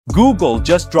Google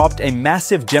just dropped a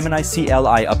massive Gemini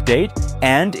CLI update,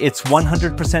 and it's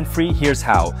 100% free. Here's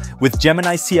how. With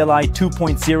Gemini CLI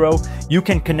 2.0, you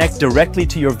can connect directly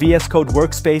to your VS Code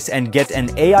workspace and get an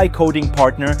AI coding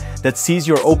partner that sees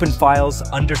your open files,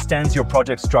 understands your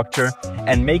project structure,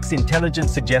 and makes intelligent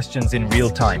suggestions in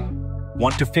real time.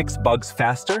 Want to fix bugs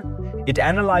faster? It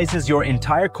analyzes your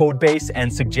entire codebase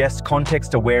and suggests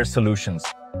context-aware solutions.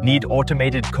 Need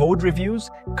automated code reviews?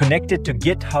 Connect it to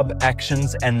GitHub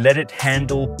Actions and let it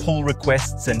handle pull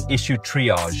requests and issue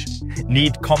triage.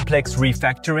 Need complex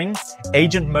refactoring?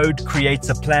 Agent mode creates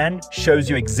a plan, shows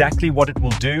you exactly what it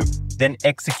will do, then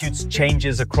executes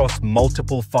changes across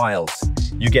multiple files.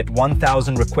 You get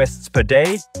 1,000 requests per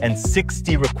day and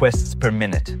 60 requests per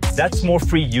minute. That's more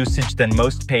free usage than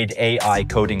most paid AI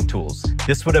coding tools.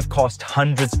 This would have cost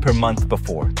hundreds per month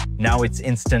before. Now it's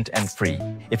instant and free.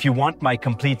 If you want my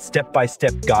complete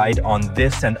step-by-step guide on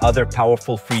this and other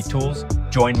powerful free tools,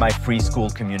 join my free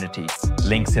Skool community.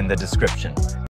 Links in the description.